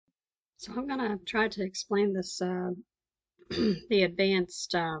So I'm gonna try to explain this the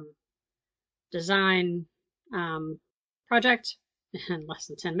advanced design um, project in less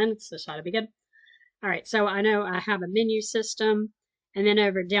than 10 minutes. This ought to be good. All right, so I know I have a menu system, and then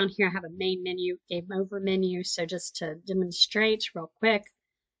over down here I have a main menu, game over menu. So just to demonstrate real quick,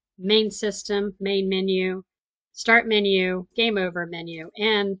 main system, main menu, start menu, game over menu,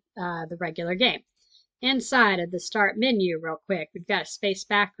 and the regular game. Inside of the start menu, real quick, we've got a space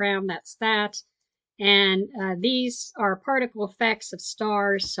background, that's that. And these are particle effects of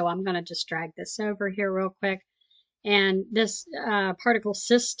stars, so I'm going to just drag this over here real quick. And this particle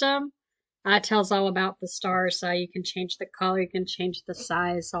system tells all about the stars, so you can change the color, you can change the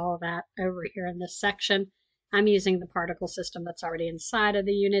size, all of that over here in this section. I'm using the particle system that's already inside of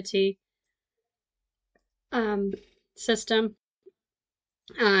the Unity system.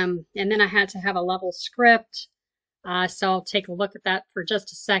 And then I had to have a level script, so I'll take a look at that for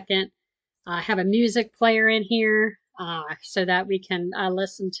just a second. I have a music player in here so that we can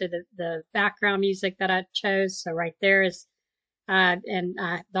listen to the background music that I chose. So right there is, and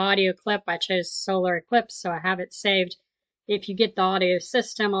the audio clip, I chose Solar Eclipse, so I have it saved. If you get the audio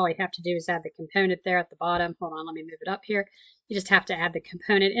system, all you have to do is add the component there at the bottom. Hold on, let me move it up here. You just have to add the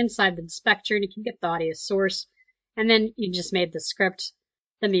component inside the inspector, and you can get the audio source. And then you just made the script,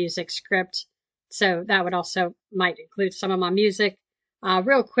 the music script. So that would also might include some of my music.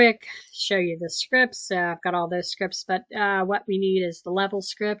 Real quick, show you the scripts. I've got all those scripts, but what we need is the level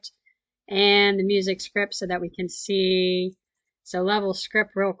script and the music script so that we can see. So level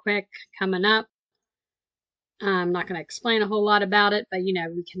script real quick coming up. I'm not going to explain a whole lot about it, but you know,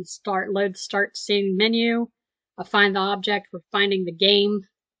 we can start scene menu, find the object, we're finding the game,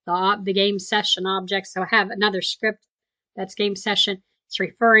 the game session object. So I have another script that's game session. It's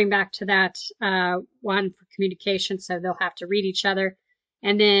referring back to that one for communication, so they'll have to read each other.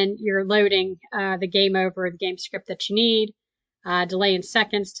 And then you're loading the game over, the game script that you need. Delay in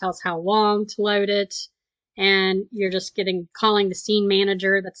seconds tells how long to load it. And you're just calling the scene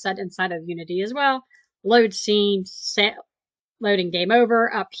manager that's set inside of Unity as well. Load scene, loading game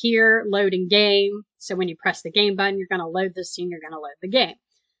over. Up here, loading game. So when you press the game button, you're going to load the scene, you're going to load the game.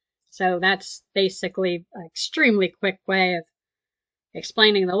 So that's basically an extremely quick way of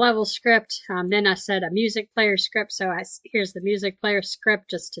explaining the level script. Then I said a music player script. So here's the music player script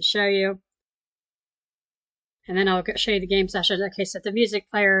just to show you. And then I'll show you the game session. Okay, so the music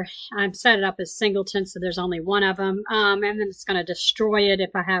player, I'm set it up as singleton, so there's only one of them. And then it's going to destroy it if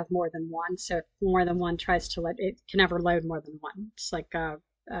I have more than one. So if more than one tries to load, it can never load more than one. It's like,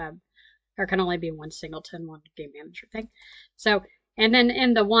 there can only be one singleton, one game manager thing. So, and then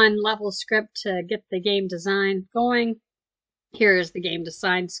in the one level script to get the game design going, here is the game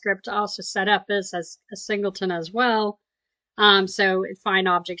design script also set up as a singleton as well. So find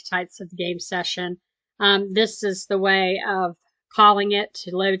object types of the game session. This is the way of calling it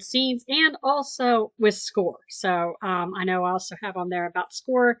to load scenes and also with score. So I know I also have on there about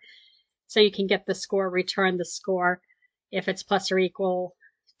score. So you can get the score, return the score. If it's plus or equal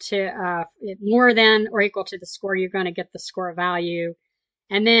to more than or equal to the score, you're going to get the score value.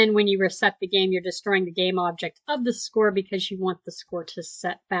 And then when you reset the game, you're destroying the game object of the score because you want the score to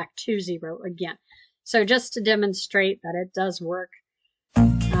set back to 0 again. So just to demonstrate that it does work.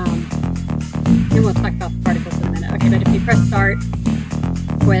 And we'll talk about the particles in a minute. Okay, but if you press start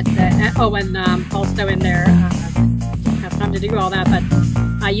with and also in there, don't have time to do all that, but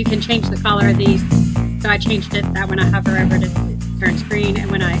you can change the color of these. So I changed it that when I hover over it, it turns green, and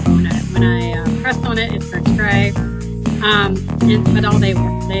when I press on it, it turns gray. But all they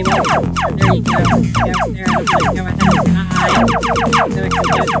will. There you go. There, I'm going to go ahead and hide. So it can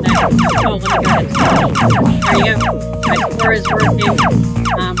go to next. Oh, let me go ahead and there you go. My score is working. The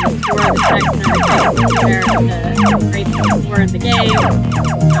score of the text and everything there. The rate of score in the game.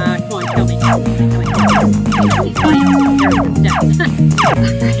 Come on, kill me.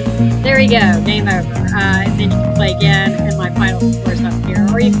 There we go. Game over. And then you can play again, and my final score is up here.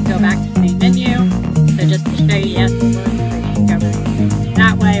 Or you can go back to the main menu. So just to show you, yes, it works. You can go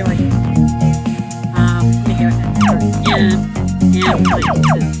that way, or you can let me go ahead and start again. And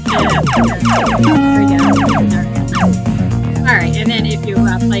there we go. Alright, and then if you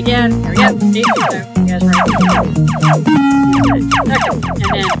play again, there we go. See? So you guys right. Okay,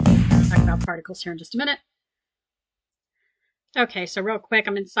 and then talk about particles here in just a minute. Okay, so real quick,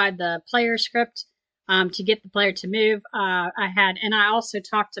 I'm inside the player script to get the player to move. I also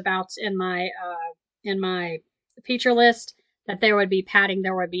talked about in my feature list that there would be padding,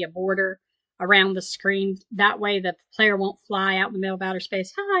 there would be a border around the screen. That way the player won't fly out in the middle of outer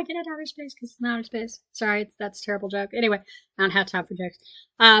space. Hi, get out of outer space because it's in outer space. Sorry, that's a terrible joke. Anyway, I don't have time for jokes.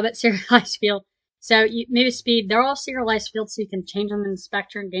 But serialized field. So you move speed. They're all serialized fields, so you can change them in the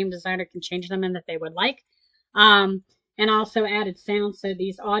Inspector, and Game Designer can change them in that they would like. And also added sound. So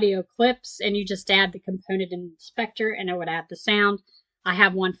these audio clips, and you just add the component in the Inspector, and it would add the sound. I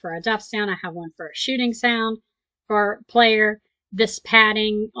have one for a deaf sound. I have one for a shooting sound for player. This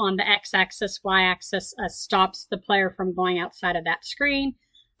padding on the x-axis, y-axis stops the player from going outside of that screen.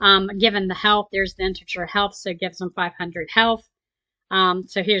 Given the health, there's the integer health, so it gives them 500 health.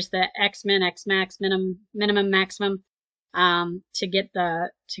 So here's the x-min, x-max, minimum, maximum to get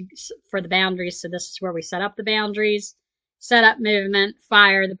for the boundaries. So this is where we set up the boundaries. Set up movement,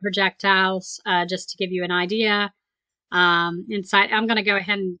 fire the projectiles, just to give you an idea. Inside, I'm going to go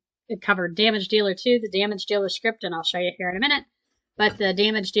ahead and cover damage dealer too, the damage dealer script, and I'll show you here in a minute. But the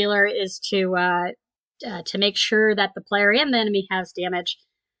damage dealer is to make sure that the player and the enemy has damage.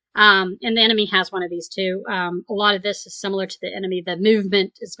 And the enemy has one of these too. A lot of this is similar to the enemy. The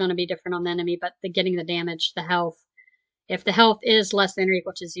movement is going to be different on the enemy, but getting the damage, the health. If the health is less than or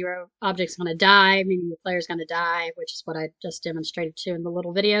equal to 0, object's going to die, meaning the player's going to die, which is what I just demonstrated to in the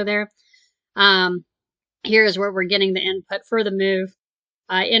little video there. Here is where we're getting the input for the move.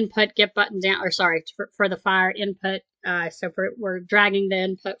 Input, get button down, or sorry, for the fire input. We're dragging the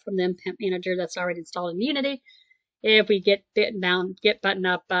input from the input manager that's already installed in Unity. If we get down, get button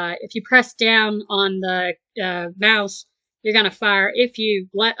up, if you press down on the mouse, you're going to fire. If you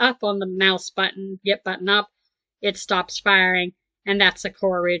let up on the mouse button, get button up, it stops firing, and that's a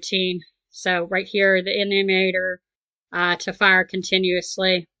core routine. So right here, the animator to fire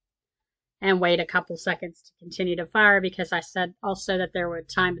continuously and wait a couple seconds to continue to fire, because I said also that there would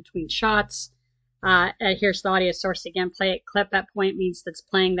time between shots. Here's the audio source again. Play it clip at point means that's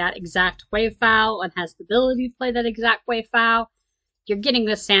playing that exact wave file and has the ability to play that exact wave file. You're getting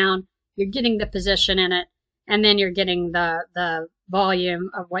the sound, you're getting the position in it, and then you're getting the volume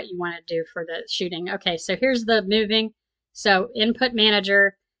of what you want to do for the shooting. Okay, so here's the moving. So input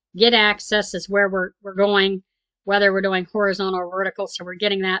manager, get access is where we're going, whether we're doing horizontal or vertical. So we're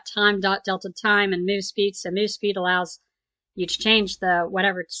getting that time dot delta time and move speed. So move speed allows you to change the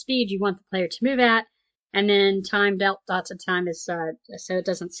whatever speed you want the player to move at, and then time delta time is so it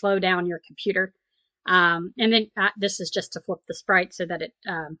doesn't slow down your computer. And then this is just to flip the sprite so that it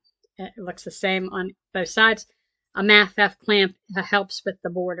looks the same on both sides. A MathF clamp helps with the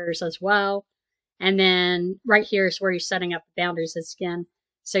borders as well. And then right here is where you're setting up the boundaries again.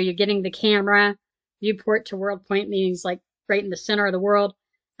 So you're getting the camera, viewport to world point, means like right in the center of the world.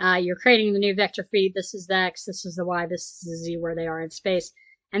 You're creating the new vector feed. This is the X, this is the Y, this is the Z, where they are in space.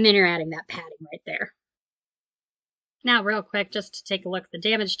 And then you're adding that padding right there. Now, real quick, just to take a look at the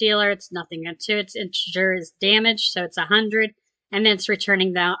damage dealer, it's nothing to its integer is damage, so it's 100. And then it's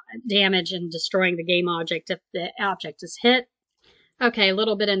returning the damage and destroying the game object if the object is hit. Okay, a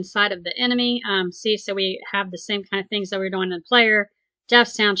little bit inside of the enemy. So we have the same kind of things that we're doing in the player. Deaf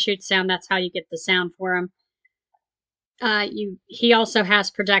sound, shoot sound, that's how you get the sound for him. He also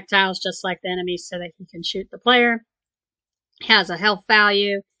has projectiles just like the enemy so that he can shoot the player. He has a health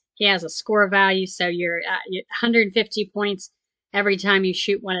value. He has a score value, so you're 150 points every time you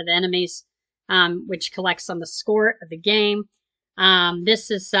shoot one of the enemies, which collects on the score of the game.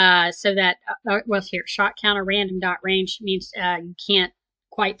 This is so that, well, here, shot counter random dot range means you can't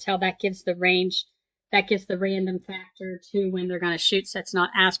quite tell. That gives the range, that gives the random factor to when they're going to shoot, so it's not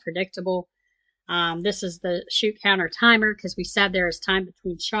as predictable. This is the shoot counter timer, because we said there is time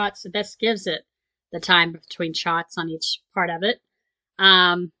between shots, so this gives it the time between shots on each part of it.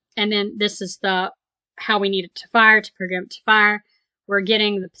 And then this is how we need it to fire, to program it to fire. We're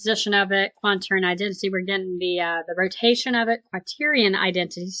getting the position of it, quaternion identity. We're getting the rotation of it, quaternion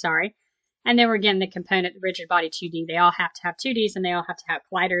identity, sorry. And then we're getting the component, the rigid body 2D. They all have to have 2Ds, and they all have to have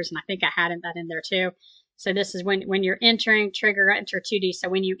colliders, and I think I had that in there too. So this is when you're entering, trigger, enter 2D. So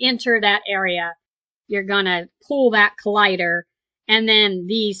when you enter that area, you're going to pull that collider, and then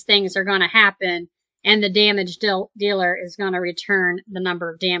these things are going to happen, and the damage dealer is going to return the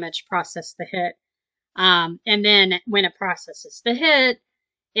number of damage, process the hit. And then when it processes the hit,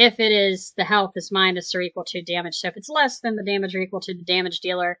 if it is, the health is minus or equal to damage. So if it's less than the damage or equal to the damage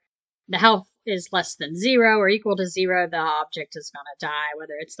dealer, the health is less than 0 or equal to 0, the object is going to die,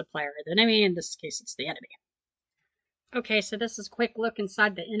 whether it's the player or the enemy. In this case, it's the enemy. Okay, so this is a quick look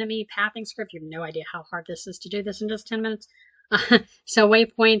inside the enemy pathing script. You have no idea how hard this is to do this in just 10 minutes. So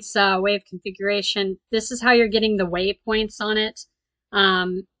waypoints, wave configuration. This is how you're getting the waypoints on it.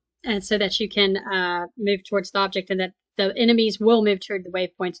 And so that you can move towards the object, and that the enemies will move toward the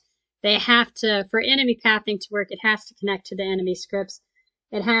waypoints. they have to, for enemy pathing to work, it has to connect to the enemy scripts.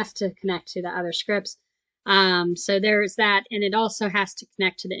 It has to connect to the other scripts. So there's that, and it also has to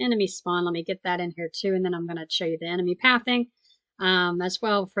connect to the enemy spawn. Let me get that in here too, and then I'm going to show you the enemy pathing as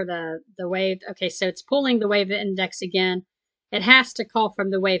well for the wave. Okay, so it's pulling the wave index again. It has to call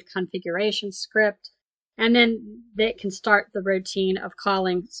from the wave configuration script, and then it can start the routine of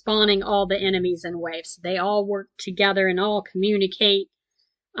spawning all the enemies in waves. They all work together and all communicate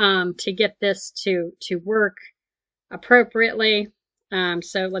to get this to work appropriately.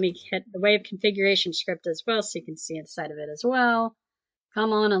 So let me hit the wave configuration script as well so you can see inside of it as well.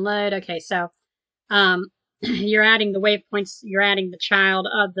 Come on and load. Okay, so you're adding the waypoints, you're adding the child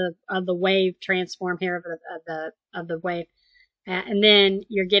of the wave transform here of the wave. And then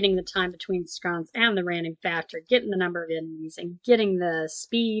you're getting the time between scrolls and the random factor, getting the number of enemies, and getting the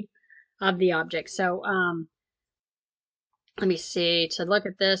speed of the object. So let me see, to look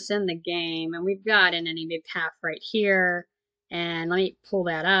at this in the game, and we've got an enemy path right here. And let me pull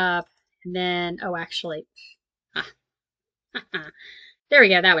that up. And then, oh, actually, there we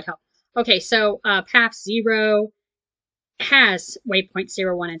go. That would help. Okay, so path 0 has waypoint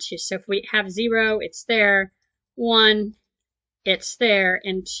 0, 1, and 2. So if we have 0, it's there. 1, it's there.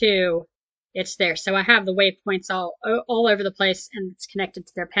 And 2, it's there. So I have the waypoints all over the place, and it's connected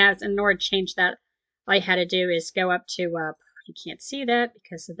to their paths. And in order to change that, all you had to do is go up to, you can't see that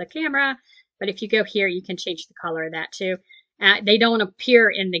because of the camera, but if you go here, you can change the color of that too. They don't appear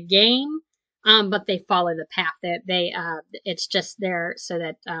in the game, but they follow the path. It's just there so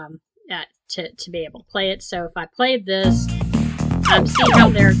that to be able to play it. So if I played this, see how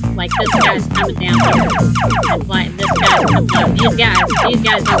they're like this guy's coming down here, and like this guy's coming up. These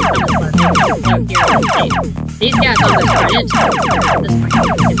guys don't come as slow. They come slow here. These guys almost run into this point.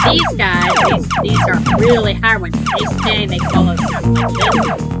 And these guys, these are really high ones. They stay, they follow stuff like this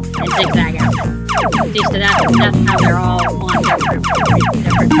and zigzag out. See, so that's how they're all on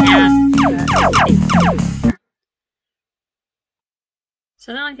different paths.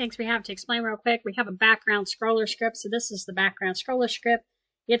 So the only things we have to explain real quick, we have a background scroller script. So this is the background scroller script.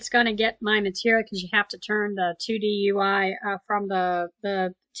 It's going to get my material because you have to turn the 2D UI from the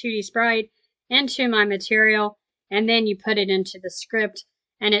 2D sprite into my material, and then you put it into the script,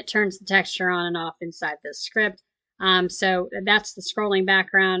 and it turns the texture on and off inside this script. So that's the scrolling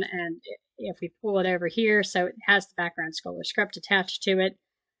background, and if we pull it over here, so it has the background scroller script attached to it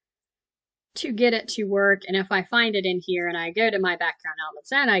to get it to work. And if I find it in here and I go to my background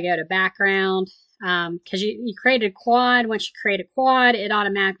elements and I go to background, because you create a quad. Once you create a quad, it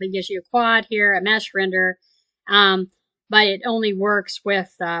automatically gives you a quad here, a mesh render, but it only works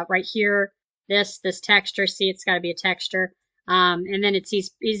with right here, this texture. See, it's got to be a texture. And then it's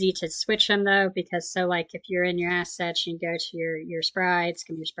easy to switch them though, because so like if you're in your assets, you go to your sprites,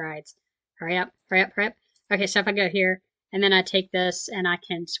 come to your sprites, hurry up. Okay, so if I go here and then I take this and I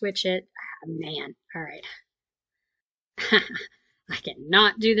can switch it, man, all right. I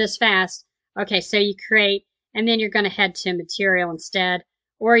cannot do this fast. Okay, so you create, and then you're going to head to material instead,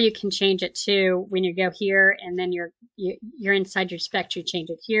 or you can change it to when you go here, and then you're inside your spec, you change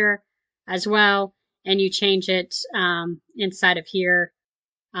it here as well, and you change it inside of here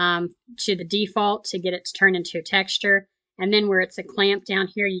to the default to get it to turn into a texture. And then where it's a clamp down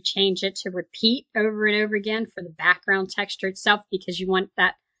here, you change it to repeat over and over again for the background texture itself, because you want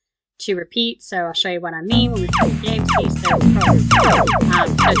that to repeat. So I'll show you what I mean when we play the game. So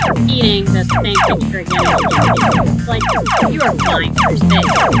it's repeating the same picture again. It's like you are flying through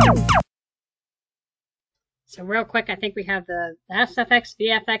space. So real quick, I think we have the SFX,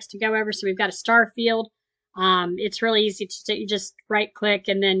 VFX to go over. So we've got a star field. It's really easy to you just right click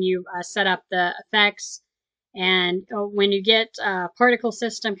and then you set up the effects. And when you get particle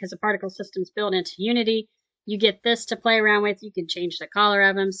system, because the particle system is built into Unity, you get this to play around with. You can change the color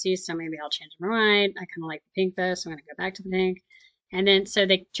of them. See, so maybe I'll change them white. I kind of like the pink though, so I'm going to go back to the pink. And then, so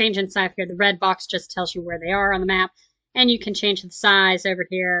they change inside here. The red box just tells you where they are on the map. And you can change the size over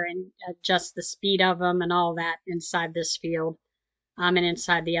here and adjust the speed of them and all that inside this field. And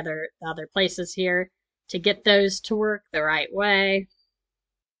inside the other places here to get those to work the right way.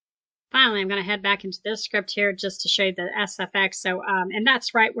 Finally, I'm going to head back into this script here just to show you the SFX. So, and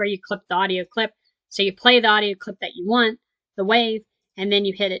that's right where you clip the audio clip. So you play the audio clip that you want, the wave, and then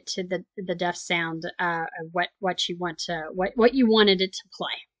you hit it to the def sound of what you want to what you wanted it to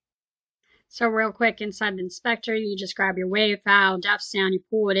play. So real quick, inside the inspector, you just grab your wave file, def sound, you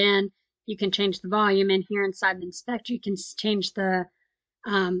pull it in. You can change the volume in here inside the inspector. You can change the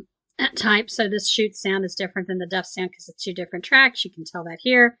type. So this shoot sound is different than the def sound because it's two different tracks. You can tell that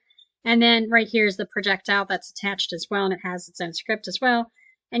here. And then right here is the projectile that's attached as well, and it has its own script as well.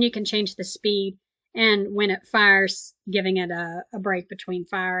 and you can change the speed and when it fires, giving it a break between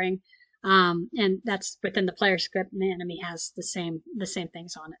firing. And that's within the player script, and the enemy has the same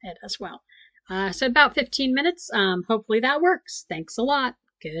things on it as well. So about 15 minutes. Hopefully that works. Thanks a lot.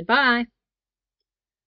 Goodbye.